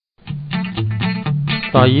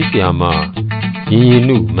စာရေးဆရာမရင်ရင်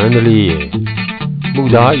နုမန္တလေးရဲ့မူ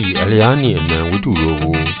သားဤအလျားနှင့်အနံဝတ္ထုတို့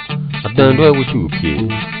ကိုအတန်တွဲဝတ္ထုအဖြစ်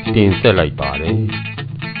တင်ဆက်လိုက်ပါတယ်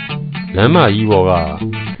။လမ်းမကြီးပေါ်က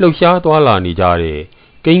လှုပ်ရှားသွားလာနေကြတဲ့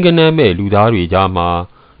ကိန်းကနန်းမဲ့လူသားတွေကြားမှာ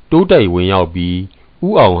တိုးတိုက်ဝင်ရောက်ပြီး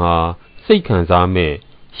ဦးအောင်ဟာစိတ်ခံစားမဲ့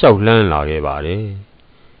ရှောက်လှမ်းလာခဲ့ပါတယ်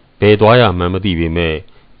။ဘယ်သွားရမှန်းမသိပေမဲ့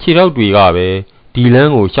ခြေထောက်တွေကပဲဒီလ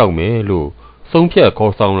မ်းကိုရှောက်မယ်လို့ဆုံးဖြတ်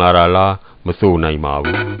ခေါ်ဆောင်လာတာလားမဆိုနိုင်ပါ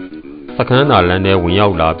ဘူး။စခန်းသာလမ်းထဲဝင်ရော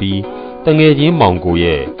က်လာပြီးတငယ်ချင်းမောင်ကို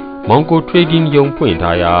ရဲ့မောင်ကို trading ရုံဖွင့်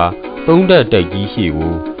ထားရာသုံးတက်တိုက်ကြီးရှိ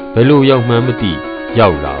ကိုဘယ်လိုရောက်မှန်းမသိရော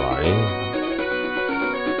က်လာပါတယ်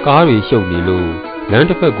။ကားတွေရှုပ်နေလို့လမ်း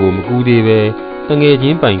တစ်ဖက်ကိုမကူးသေးပဲတငယ်ချ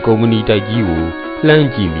င်းပိုင်ကုမ္ပဏီတိုက်ကြီးကိုလှမ်း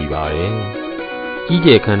ကြည့်မိပါတယ်။ကြီးကျ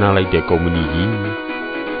ယ်ခမ်းနားလိုက်တဲ့ကုမ္ပဏီကြီး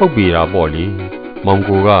ဟုတ်ပေတာပေါ့လေ။မောင်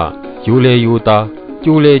ကိုကရိုးလေရိုးသား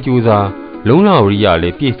ကြိုးလေကြိုးစားလုံးလာဝရိယလ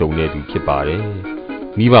ည်းပြည့်စုံတဲ့သူဖြစ်ပါတယ်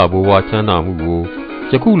။မိဘဘိုးဘွားချမ်းသာမှုကို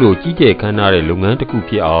ယခုလိုကြီးကျယ်ခမ်းနားတဲ့လုပ်ငန်းတစ်ခု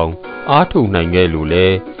ဖြစ်အောင်အားထုတ်နိုင်ခဲ့လို့လဲ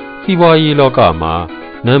စီးပွားရေးလောကမှာ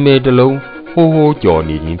နာမည်တစ်လုံးဟိုးဟိုးကျော်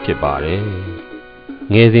နေခြင်းဖြစ်ပါတယ်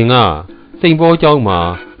။ငယ်စဉ်ကစိန်ပေါ်ကျောင်းမှာ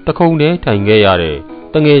တခုံတည်းထိုင်ခဲ့ရတဲ့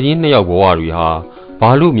တငယ်ချင်းနှစ်ယောက်ဘဝတွေဟာဘာ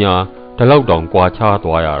လို့များဒီလောက်တောင်ကွာခြား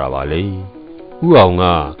သွားရတာပါလဲ။ဦးအောင်က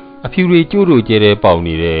အဖြူတွေကျိုးတို့ကျဲတဲ့ပေါင်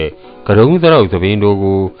နေတဲ့ကရုံးစရောက်သပင်းတို့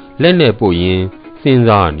ကိုလက်နဲ့ပို့ရင်းစဉ်း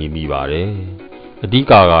စားနေမိပါတယ်။အဓိက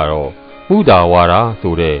ကတော့မူတာဝါဒ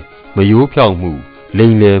ဆိုတဲ့မယိုးဖြောက်မှုလိ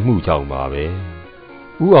မ်လည်မှုကြောင့်ပါပဲ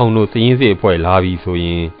။ဦးအောင်တို့စည်ရင်းစစ်အဖွဲ့လာပြီးဆိုရ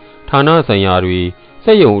င်ဌာနဆိုင်ရာတွေစ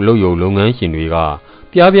က်ရုံအလုပ်ရုံလုပ်ငန်းရှင်တွေက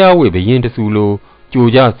ပြားပြားဝေဘရင်တဆူလိုကြို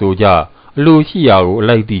ကြဆိုကြအလိုရှိရာကိုအ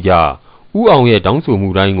လိုက်တိကြဦးအောင်ရဲ့တောင်းဆိုမှု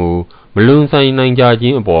တိုင်းကိုမလွန်ဆိုင်နိုင်ကြခြ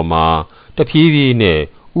င်းအပေါ်မှာတဖြည်းဖြည်းနဲ့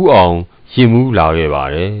ဦးအောင်ရင်မူးလာခဲ့ပါ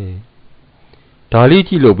တယ်။ဒါလေး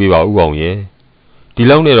ကြည့်လို့ပြပါဦးအောင်ရဲ့ဒီ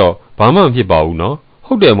လောက်နဲ့တော့ဘာမှမဖြစ်ပါဘူးနော်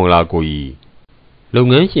ဟုတ်တယ်မို့လားကိုကြီးလုပ်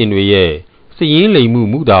ငန်းရှင်တွေရဲ့စည်ရင်းလိမ်မှု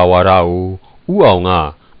မူတာဝါဒကိုဦးအောင်က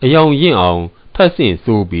အယောင်ရင့်အောင်ထပ်ဆင့်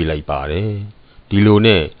စိုးပေးလိုက်ပါတယ်ဒီလို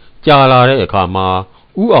နဲ့ကြာလာတဲ့အခါမှာ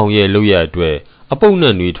ဦးအောင်ရဲ့လုပ်ရအတွက်အပုပ်နှံ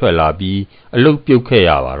တွေထွက်လာပြီးအလုတ်ပြုတ်ခဲ့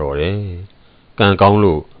ရပါတော့တယ်ကံကောင်း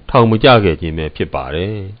လို့ထောင်မကျခဲ့ခြင်းပဲဖြစ်ပါတ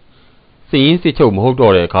ယ်စည်ရင်းစစ်ချုပ်မဟုတ်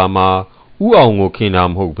တော့တဲ့အခါမှာဦးအောင်ကိုခင်တာ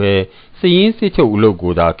မဟုတ်ပဲစည်ရင်းစစ်ချုပ်အလုပ်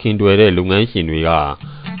ကိုသာခင်တွယ်တဲ့လုပ်ငန်းရှင်တွေက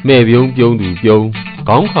မဲ့ပြုံးပြုံးသူပြုံး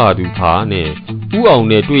ခေါင်းခါသူခါနဲ့ဦးအောင်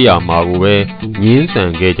နဲ့တွေ့ရမှာကိုပဲငင်းဆ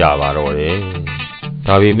န်ခဲ့ကြပါတော့တယ်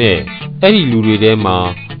ဒါပေမဲ့အဲ့ဒီလူတွေထဲမှာ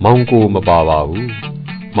မောင်ကိုမပါပါဘူး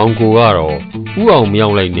မောင်ကိုကတော့ဦးအောင်မရော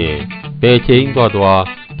က်လိုက်နဲ့ဘယ်ချိန်သွား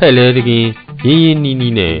ဖက်လဲတကင်းရင်းရင်းနီး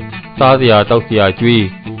နီးနဲ့စားစရာတောက်စရာကျွေး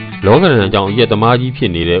လောကရန်ကြောင့်အရက်သမားကြီးဖြ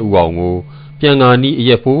စ်နေတဲ့ဦးအောင်ကိုပြန်ကာနီးအရ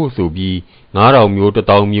က်ဖို့ဆိုပြီး9000မျိုး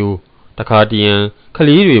1000မျိုးတခါတရံက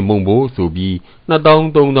လေးတွေမုံဖို့ဆိုပြီး2000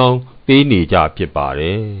 3000ပေးနေကြဖြစ်ပါတ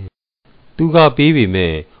ယ်သူကပေးပေ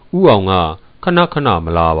မဲ့ဦးအောင်ကခဏခဏမ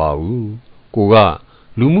လာပါဘူးကိုက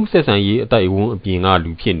လူမှုဆက်ဆံရေးအတိုက်အဝန်းအပြင်က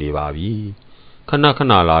လူဖြစ်နေပါပြီခဏခ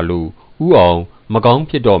ဏလာလို့ဦးအောင်မကောင်း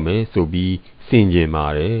ဖြစ်တော့မယ်ဆိုပြီးစင်ကျင်ပါ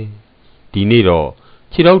တယ်ဒီနေ့တော့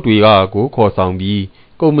ခြေထောက်တွေကကိုခေါ်ဆောင်ပြီး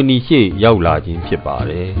ကုမ္ပဏီရှေ့ရောက်လာခြင်းဖြစ်ပါ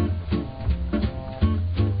တယ်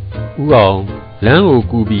ဦးအောင်လမ်းကို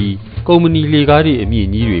ကူးပြီးကုမ္ပဏီလေကားတွေအမြင့်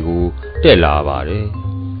ကြီးတွေကိုတက်လာပါတယ်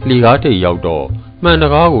လေကားထိပ်ရောက်တော့မှန်တ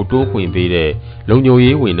ကားကိုတိုးခွင်ပေးတဲ့လုံခြုံ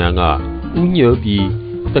ရေးဝန်ထမ်းကဦးညွတ်ပြီး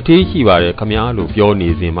တထေးရှိပါတယ်ခမည်းလို့ပြောနေ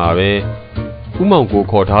စဉ်မှာပဲဦးမောင်ကို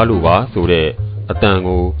ခေါ်ထားလို့ပါဆိုတဲ့အတန်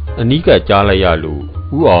ကိုအနီးကပ်ကြားလိုက်ရလို့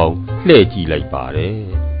ဦးအောင်လှည့်ကြည့်လိုက်ပါတယ်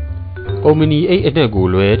ကုမ္ပဏီအိတ်အနက်ကို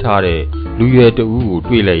လွဲထားတဲ့လူရွယ်တဦးကို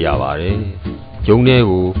တွေ့လိုက်ရပါတယ်ဂျုံထဲ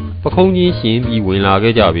ကိုပခုံးချင်းရှင်ပြီးဝင်လာ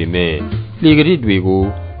ခဲ့ကြပေမဲ့လေကရစ်တွေကို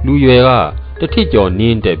လူရွယ်ကတထစ်ကျော်န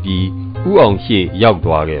င်းတက်ပြီးဦးအောင်ရှေ့ရောက်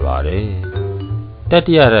သွားခဲ့ပါတယ်တ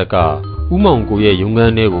တိယရက်ကဦးမောင်ကိုရဲ့ရုံးခ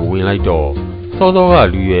န်းထဲကိုဝင်လိုက်တော့စောစောက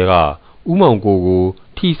လူရွယ်ကဦးမောင်ကို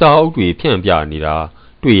ထီစာအုပ်တွေဖြန့်ပြနေတာ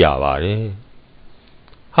တွေ့ရပါတယ်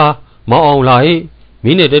ဟာမောင်အောင်လာဟိမ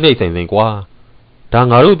င်းနဲ့တိတ်တိတ်ဆိုင်ဆိုင်ကွာဒါ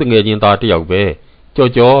ငါတို့တငယ်ချင်းသားတယောက်ပဲ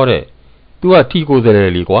ကြော်ကြော်တဲ့သူကထီကိုစရဲ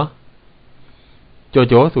လေကွာကြော်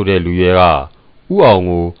ကြော်ဆိုတဲ့လူရွယ်ကဦးအောင်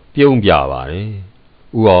ကိုပြုံးပြပါတယ်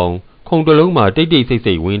ဦးအောင်ခုံတလုံးမှာတိတ်တိတ်ဆိတ်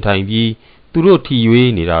ဆိတ်ဝင်ထိုင်ပြီးသူတို့ထီရွေး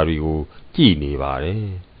နေတာတွေကိုကြည့်နေပါတယ်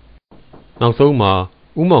နောက်ဆုံးမှာ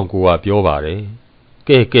ဦးမောင်ကိုကပြောပါတယ်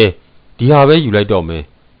ကဲဒီဟာပဲယူလိုက်တော့မယ်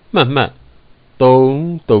မှတ်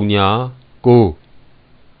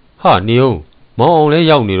339ဟာနေအောင်မောင်အောင်လဲ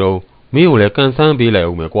ရောက်နေတော့မင်းကိုလည်းကန်ဆန်းပေးလိုက်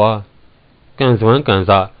အောင်မယ်ကွာကန်စွမ်းကန်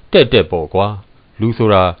စားတက်ပေါ့ကွာလူဆို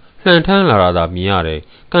တာလှန်ထမ်းလာတာသာမြင်ရတယ်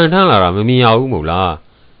ကန်ထမ်းလာတာမမြင်ရဘူးမို့လား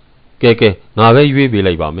ကဲငါပဲရွေးပေး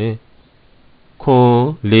လိုက်ပါမယ်ခွန်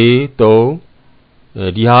4 3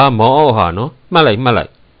 ဒီဟာမောင်အောင်ဟာနော်မှတ်လိုက်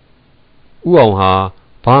ဥအောင်ဟာ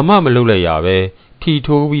ဘာမှမလုပ်လိုက်ရပဲထီ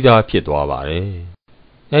ထိုးပြီးသားဖြစ်သွားပါတယ်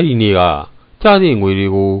အဲ့ဒီနေ့ကကျသည့်ငွေတွေ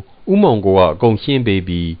ကိုဥမောင်ကိုကအကုန်ရှင်းပေး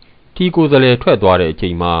ပြီးထီကိုယ်စလဲထွက်သွားတဲ့အချိ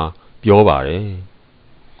န်မှာပြောပါတယ်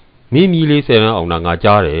မင်းမီလေး10ရန်အောင်တာငါ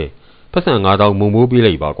ကြားတယ်ပတ်စံ9000မုံမိုးပေး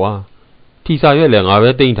လိုက်ပါကွာထီစာရွက်လည်းငါပဲ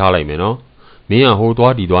တိမ့်ထားလိုက်မယ်နော်မင်းကဟို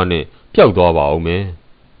သွားဒီသွားနဲ့ပျောက်သွားပါအောင်မယ်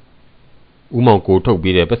ဥမောင်ကိုထုတ်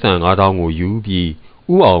ပေးတဲ့ပတ်စံ9000ကိုယူပြီး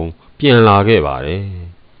ဥအောင်ပြန်လာခဲ့ပါတယ်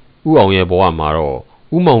ဥအောင်ရဲ့ဘဝမှာတော့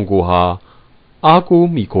ဥမောင်ကိုဟာအားကိုး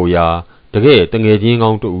မိခိုရာတကယ်တငယ်ချင်းကော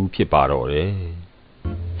င်းတူဖြစ်ပါတော့တယ်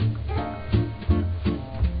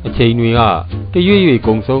အချိန်တွေကတရွေ့ရွေ့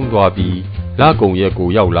ကုံဆုံးသွားပြီးလကုံရက်ကို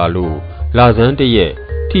ရောက်လာလို့လာစန်းတရက်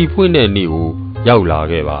ထီဖွင့်တဲ့နေ့ကိုရောက်လာ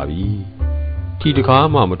ခဲ့ပါပြီထီတကား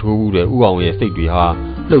မှမထိုးဘူးတဲ့ဥအောင်ရဲ့စိတ်တွေဟာ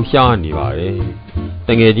လှုပ်ရှားနေပါတယ်တ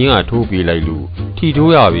ငယ်ချင်းကထိုးပေးလိုက်လို့ထီ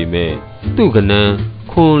ထိုးရပေမဲ့သူ့ကနန်း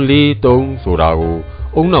ခွန်4-3ဆိုတာကို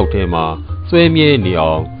အုံနောက်ထဲမှာဆွဲမြဲနေ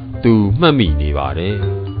အောင်သူမှတ်မိနေပါတယ်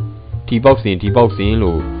ထီပေါက်စင်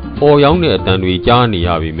လို့အော်ရောင်းတဲ့အတန်တွေကြားနေရ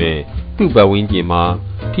ပေမဲ့သူ့ပတ်ဝန်းကျင်မှာ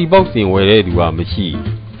ထီပေါက်စင်ဝယ်တဲ့သူကမရှိ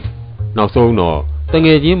နောက်ဆုံးတော့တင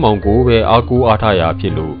ယ်ချင်းမောင်ကိုပဲအားကိုးအားထားရဖြ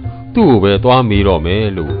စ်လို့သူ့ကိုပဲသွားမေးတော့မယ်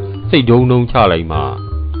လို့စိတ်ဒုံချလိုက်မှ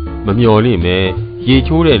မမျော်လင့်မဲရေ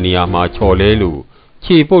ချိုးတဲ့နေရာမှာချော်လဲလို့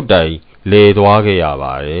ခြေပုတ်တိုင်လဲသွားခဲ့ရ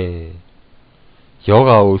ပါတယ်ယော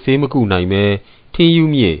ဂါကိုဆေးမကုနိုင်မဲထင်းယူ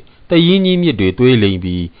မြစ်တရင်ကြီးမြစ်တွေသွေးလိမ်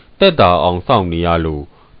ပြီးတက်တာအောင်စောင့်နေရလို့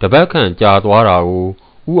တပတ်ခန့်ကြာသွားတာကို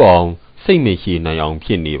ဥအောင်စိတ်မရှိနိုင်အောင်ဖြ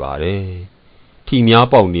စ်နေပါတယ်ထီများ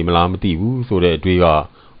ပေါက်နေမလားမသိဘူးဆိုတဲ့အတွေးကဥ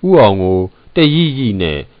အောင်ကိုတရီရီ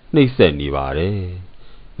နဲ့နှိပ်စက်နေပါတယ်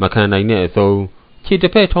မခံနိုင်တဲ့အဆုံးခြေတ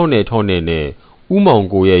စ်ဖက်ထောင်းနဲ့ဥမောင်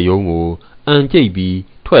ကိုရဲ့ယုံကိုအန်ကျိတ်ပြီး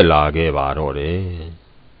ထွက်လာခဲ့ပါတော့တယ်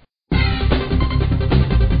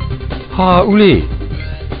ဟာဦးလေး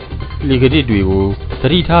လေကတိတွေကိုသ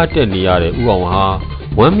တိထားတက်နေရတဲ့ဥအောင်ဟာ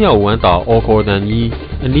ဝမ်းမြောက်ဝမ်းသာအော်ခေါ်တန်ကြီး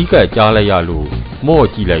အနီးကပ်ကြားလိုက်ရလို့မော့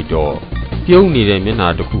ကြည့်လိုက်တော့ပြုံးနေတဲ့မျက်နှာ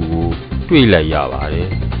တစ်ခုကိုတွေ့လိုက်ရပါတယ်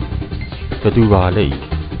ဘသူပါလဲ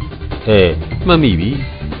မှတ်မိပြီ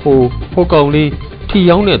ဟိုကောင်လေးထီ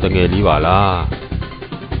ရောက်တဲ့တငယ်လေးပါလား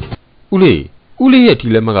ဦးလေးရဲ့ထီ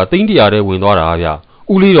လက်မကသိန်း100ထဲဝင်သွားတာဗျ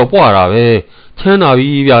ဦးလေးတော့ပွားတာပဲချမ်းသာပြီ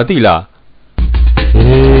ဗျသိလား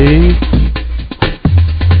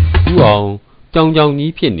ဥအောင်ကြောင်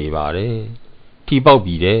ကြီးဖြစ်နေပါတယ်ထီပေါက်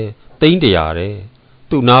ပြီတဲ့သိန်း100တဲ့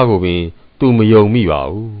သူ့နားကိုပင်သူမယုံမိပါ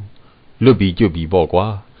ဘူးလွတ်ပြီးကျွတ်ပြီးပေါ့ကွာ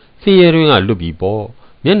ဆင်းရဲတွင်းကလွတ်ပြီးပေါ့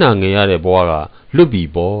မျက်နှာငယ်ရတဲ့ဘွားကလွတ်ပြီး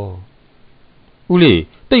ပေါ့ဦးလေး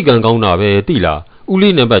တိတ်ကန်ကောင်းတာပဲသိလားဦး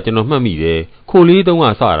လေးနံပါတ်ကျွန်တော်မှတ်မိတယ်ခိုလေးတုံးက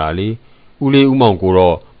စတာလေဦးလေးဦးမောင်ကို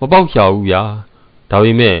တော့မပေါက်ရှာဘူးဗျာဒါ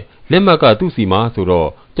ပေမဲ့လက်မှတ်ကသူ့စီမှာဆိုတော့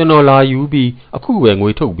ကျွန်တော်လာယူပြီးအခုပဲငွေ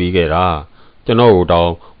ထုတ်ပေးခဲ့တာကျွန်တော်တို့တော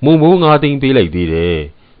င်မုံမိုး9သိန်းပေးလိုက်သေးတယ်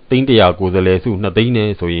သိန်း190လဲစု2သိန်းနဲ့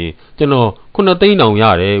ဆိုရင်ကျွန်တော်9သိန်းတောင်ရ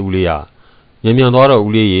တယ်ဦးလေးကမြန်သွားတော့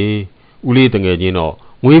ဦးလေးရေဦးလေးတငယ်ချင်းတော့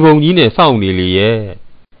ငွေပုံကြီးနဲ့စောင့်နေလေရဲ့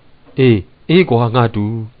အေးကွာငါတူ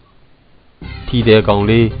ထီတဲ့ကောင်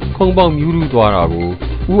လေးခုံပေါက်မြူးရူသွားတာကို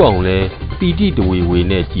ဥအောင်လဲပီတိတဝေဝေ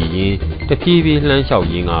နဲ့ကြည်ရင်တဖြည်းဖြည်းလှမ်းလျှောက်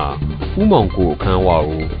ရင်းကဥမောင်ကိုအခန်းဝါ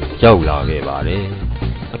ကိုရောက်လာခဲ့ပါတယ်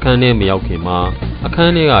အခန်းထဲမရောက်ခင်မှာအခ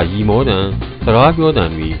န်းထဲကရီမောတန်စကားပြောတန်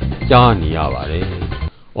တွေကြားနေရပါတယ်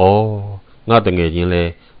ငါတငယ်ချင်းလဲ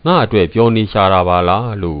ငါအတွက်ပြောနေရှာတာပါ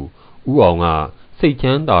လားလို့ဥအောင်ကစိတ်ချ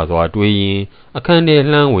မ်းသာစွာတွေးရင်အခန်းထဲ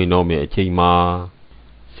လှမ်းဝင်တော့မယ့်အချိန်မှာ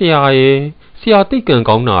ဆရာတိတ်ကန်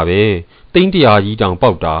ကောင်းတာပဲသိန်း100ကြီးတောင်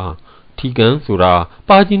ပေါက်တာထီကန်ဆိုတာ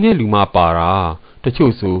ပါကျင်တဲ့လူမှပါတာတ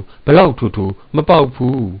ချို့ဆိုဘလောက်ထူမပေါက်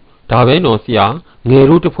ဘူးဒါပဲနော်ဆရာငယ်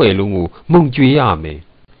တို့တစ်ဖွဲ့လုံးကိုမုံကျွေးရမယ်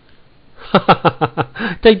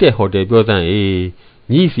တိုက်တဲ့ဟိုတယ်ပြောစမ်း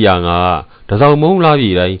ညီဆရာကတစောင်မုံလာပြ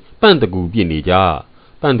ည်တိုင်းပန့်တကူပြစ်နေကြ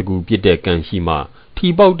ပန့်တကူပြစ်တဲ့ကန်ရှိမှထီ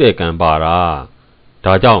ပေါက်တဲ့ကန်ပါတာ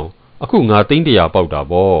ဒါကြောင့်အခုငါသိန်း100ပေါက်တာ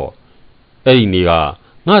ပေါ့အဲ့ဒီနေ့က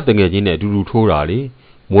ငါတငယ်ချင်းနဲ့အတူတူထိုးတာလေ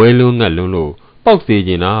မွဲလွန်းငတ်လွန်းလို့ပေါက်စေ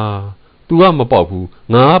ချင်တာသူကမပေါက်ဘူး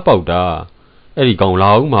ငါပေါက်တာအဲ့ဒီကောင်လာ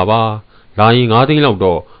အောင်မှာပါလာရင်9သိန်းလောက်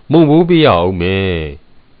တော့မုံဘိုးပေးရအောင်မယ်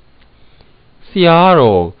ဆရာက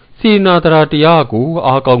တော့စေနာတရာတရားကို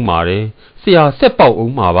အားကောင်းပါတယ်ဆရာဆက်ပေါက်အော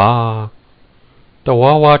င်မှာပါတ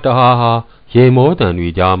ဝါဝါတဟာဟာရေမောတန်တွေ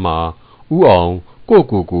ကြားမှာဥအောင်ကို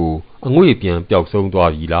အငွေ့ပြန်ပျောက်ဆုံး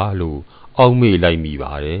သွားပြီလားလို့အောက်မေ့လိုက်မိ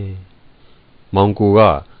ပါတယ်မောင်ကိုက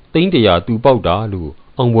သိန်း100သူပေါက်တာလို့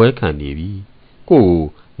အောင်ပွဲခံနေပြီကို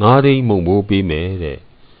9သိန်းမုံဘိုးပေးမယ်တဲ့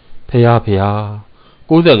ဖះ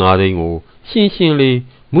95သိန်းကိုရှင်းလေး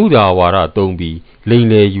မူတာဝါဒသုံးပြီးလိန်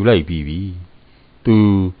လေယူလိုက်ပြီးပြီ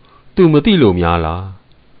သူမသိလို့များလား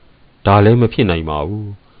ဒါလည်းမဖြစ်နိုင်ပါဘူး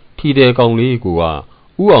ထီတဲ့ကောင်လေးကဥ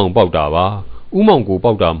အောင်ပေါက်တာပါဥမောင်ကို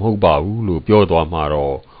ပေါက်တာမဟုတ်ပါဘူးလို့ပြောသွားမှာ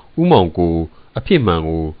တော့ဥမောင်ကိုအဖြစ်မှန်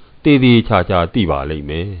ကိုတေးသေးချာချာသိပါလိမ့်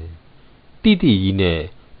မယ်တိတိကြီးနဲ့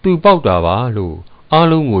သူပေါက်တာပါလို့အား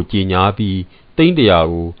လုံးကိုကြေညာပြီးသိန်း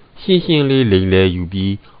100ကိုရှင်းရှင်းလေးလိမ်လဲယူ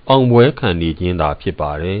ပြီးအောင်ပွဲခံနေခြင်းသာဖြစ်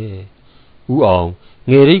ပါတယ်ဥအောင်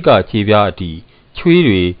ငယ်ရိတ်ကခြေပြားအထိချွေး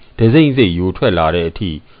တွေဒစိမ့်စိတ်ယိုထွက်လာတဲ့အ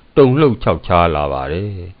ထိတုန်လှုပ်ခြောက်ခြားလာပါတ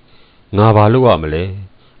ယ်ငါဘာလုပ်ရမလဲ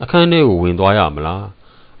အခန်းထဲကိုဝင်သွားရမလား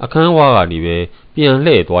အခန်းဝါကနေပဲပြန်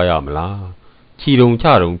လှည့်သွားရမလားခြီတုံချ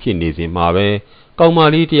တုံဖြစ်နေစဉ်မှာပဲကောင်မ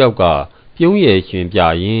လေးတယောက်ကပြုံးရည်ရှင်ပြ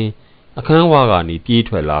ရင်အခန်းဝါကနေပြေး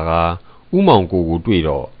ထွက်လာကဥမောင်ကိုတွေ့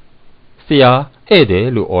တော့ဆရာဧည့်တယ်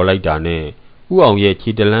လို့អော်လိုက်တာနဲ့ဥအောင်ရဲ့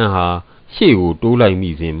ခြေတလန်းဟာရှေ့ကိုတိုးလိုက်မိ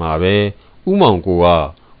စဉ်မှာပဲဥမောင်ကိုက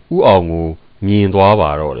ဥအောင်ကိုမြင်သွားပါ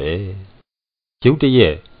တော့တယ်ရုတ်တရ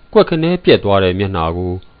က်ကွက်ခနဲပြက်သွားတဲ့မျက်နှာ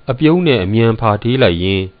ကိုအပြုံးနဲ့အမြန်ဖာထေးလိုက်ရ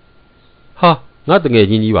င်ဟာငါတငယ်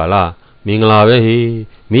ချင်းကြီးပါလားမင်္ဂလာပဲဟေး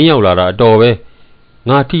မင်းရောက်လာတာအတော်ပဲ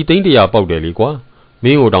ငါထီသိန်း100ပေါက်တယ်လေကွာမ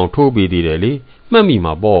င်းကိုတောင်ထိုးပေးသေးတယ်လေမှတ်မိ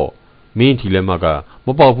မှာပေါ့မင်းထီလက်မကမ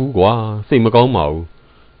ပေါက်ဘူးကွာစိတ်မကောင်းပါဘူး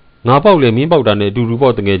ငါပေါက်လေမင်းပေါက်တာနဲ့အတူတူ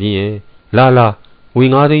ပေါ့တငယ်ချင်းရဲ့လာငွေ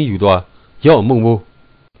9သိန်းယူသွားရော့မုံမိုး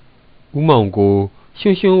ဥမောင်ကို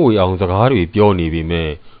ရွှွဝေအောင်စကားတွေပြောနေပေမဲ့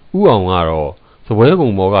ဥအောင်ကတော့စပွဲကုံ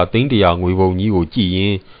ပေါ်ကသိန်း100ငွေပုံကြီးကိုကြည့်ရ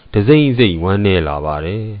င်ဒစိမ့်စိမ့်ဝမ်းနေလာပါတ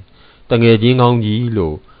ယ်တငယ်ချင်းကောင်းကြီး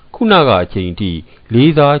လို့ခုနကအချိန်ထိ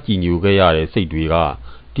လေးစားကြည်ညိုခဲ့ရတဲ့စိတ်တွေက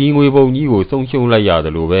ဒီငွေပုံကြီးကိုဆုံးရှုံးလိုက်ရတ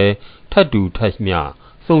ယ်လို့ပဲထပ်တူထပ်မျှ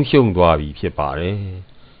ဆုံးရှုံးသွားပြီဖြစ်ပါတယ်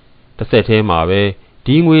တစ်ဆက်တည်းမှာပဲ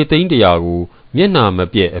ဒီငွေသိန်း100ကိုမျက်နှာမ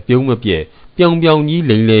ပြက်အပြုံးမပြက်ပြောင်ကြီး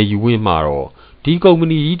လိမ်လေယူဝင်မှာတော့ဒီကုမ္ပ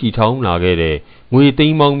ဏီကြီးတည်ထောင်လာခဲ့တဲ့ငွေသိ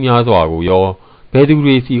န်းပေါင်းများစွာကိုရောဘယ်သူ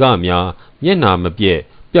တွေစီကများမျက်နှာမပြက်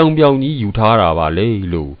ပြောင်ကြီးယူထားတာပါလေ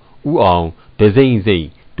လို့ဥအောင်ဒစိမ့်စိမ့်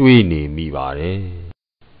တွေးနေမိပါတယ်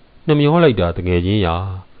နှမျောလိုက်တာတကယ်ချင်းရာ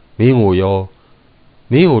မင်းကို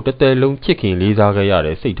တသက်လုံးချစ်ခင်လေးစားခဲ့ရ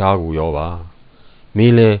တဲ့စိတ်ထားကိုရောပါမ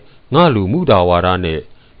င်းလဲငါလူမှုတာဝါဒနဲ့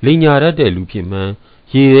လိညာရတဲ့လူဖြစ်မှန်း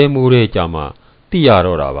ရေရဲမိုးတဲ့ကြမှာသိရ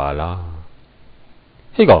တော့တာပါလား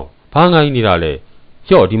ဟဲ့ကောင်ဘာငိုင်းနေတာလဲ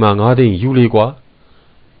ရော့ဒီမှာ9သိန်းယူလေကွာ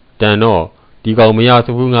တန်တော့ဒီကောင်မရစ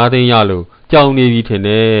ဘူး9သိန်းရလို့ကြောင်နေပြီထင်တ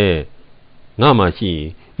ယ်ငါမှရှိရင်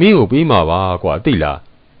မင်းကိုပေးမှာပါကွာသိလား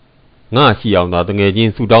ငါရှိအောင်သာတငယ်ချ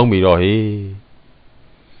င်းဆူတောင်းပြီတော့ဟေး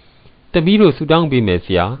တပီးတို့ဆူတောင်းပေးမယ်ဆ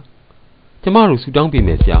ရာကျမတို့ဆူတောင်းပေးမ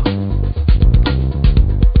ယ်ဆရာ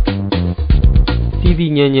စီ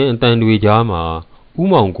ညံအတန်တွေကြားမှာဥ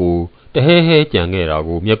မောင်ကိုတဟဲကြံခဲ့တာ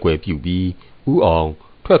ကိုမျက်ွယ်ပြုပြီးဥအောင်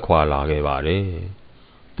ထွက်ခွာလာခဲ့ပါတယ်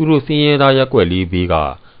သူတို့စင်းရဲသားရက်ွက်လေးဘေးက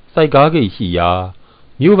စိုက်ကားဂိတ်ရှိရာ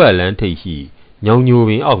မြို့ဘက်လမ်းထိပ်ရှိညောင်ညို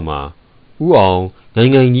ပင်အောက်မှာဥအောင်ငို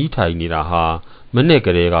င်ကြီးထိုင်နေတာဟာမနဲ့က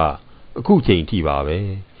လေးကအခုချိန်ထိပါပဲ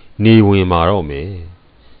နေဝင်มาတော့မယ်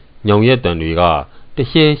ညောင်ရက်တန်တွေကတ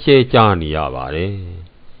ရှဲကြားနေရပါတယ်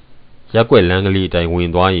ရက်ွက်လမ်းကလေးတိုင်ဝင်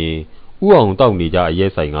သွားရင်ဥအောင်တောက်နေကြအရဲ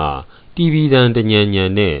ဆိုင်ကတီဗီတန်တညံ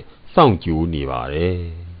နဲ့စောင့်ကြိုးနေပါတယ်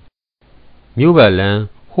မြို့ဘက်လမ်း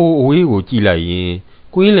ဟိုအဝေးကိုကြည့်လိုက်ရင်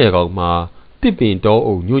ကွင်းလေကောင်မှာတစ်ပင်တော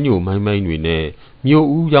အုပ်ညို့မိုင်းတွေနဲ့မြို့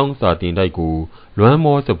ဦးရောင်းစာတင်တိုက်ကိုလွမ်း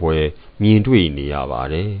မောစပွဲမြင်တွေ့နေရပါ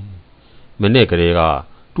တယ်မနေ့ကလေးက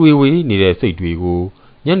တွေ့ဝေးနေတဲ့စိတ်တွေကို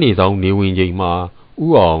ညနေဆောင်နေဝင်ချိန်မှာဥ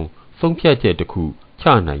အောင်ဆုံးဖြတ်ချက်တစ်ခုချ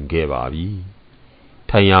နိုင်ခဲ့ပါပြီ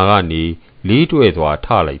ထိုင်ရာကနေလေးတွဲစွာထ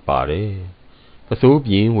လိုက်ပါတယ်ပစိုး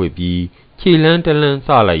ပြင်းဝေပြီးခြေလန်းတလန်းစ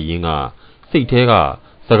လိုက်ရင်းကစိတ်ထဲက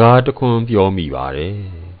စကားတခွန်းပြောမိပါတယ်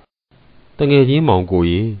တငယ်ချင်းမောင်ကို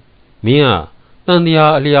ကြီးမင်းကတန်တ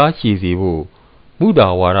ရားအလျားရှည်စီဖို့မုဒ္ဒါ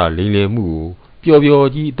ဝါဒလိမ်လည်မှုကိုပျော်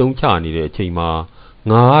ကြီးအသုံးချနေတဲ့အချိန်မှာ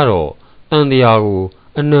ငါကတော့တန်တရားကို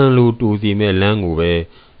အနံလိုတူစီမဲ့လမ်းကိုပဲ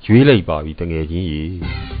ရွေးလိုက်ပါပြီတငယ်ချင်းကြီး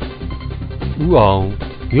ဥအောင်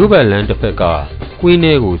မြို့ဘက်လမ်းတစ်ဖက်ကကွင်း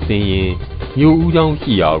ထဲကိုဆင်းရင်မြို့ဦးချောင်း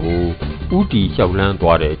ရှိရာကိုဥတီလျှောက်လန်း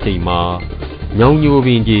သွားတဲ့အချိန်မှာညောင်ညိုပ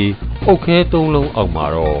င်ကြီးအုတ်ခဲ3လုံးအောက်မှာ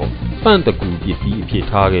တော့ပန့်တကူပစ္စည်းအဖြစ်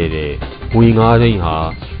ထားခဲ့တဲ့ငွေ9သိန်းဟာ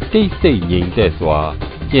တိတ်ဆိတ်ငြိမ်သက်စွာ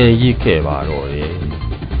ကြံရစ်ခဲ့ပါတော့တယ်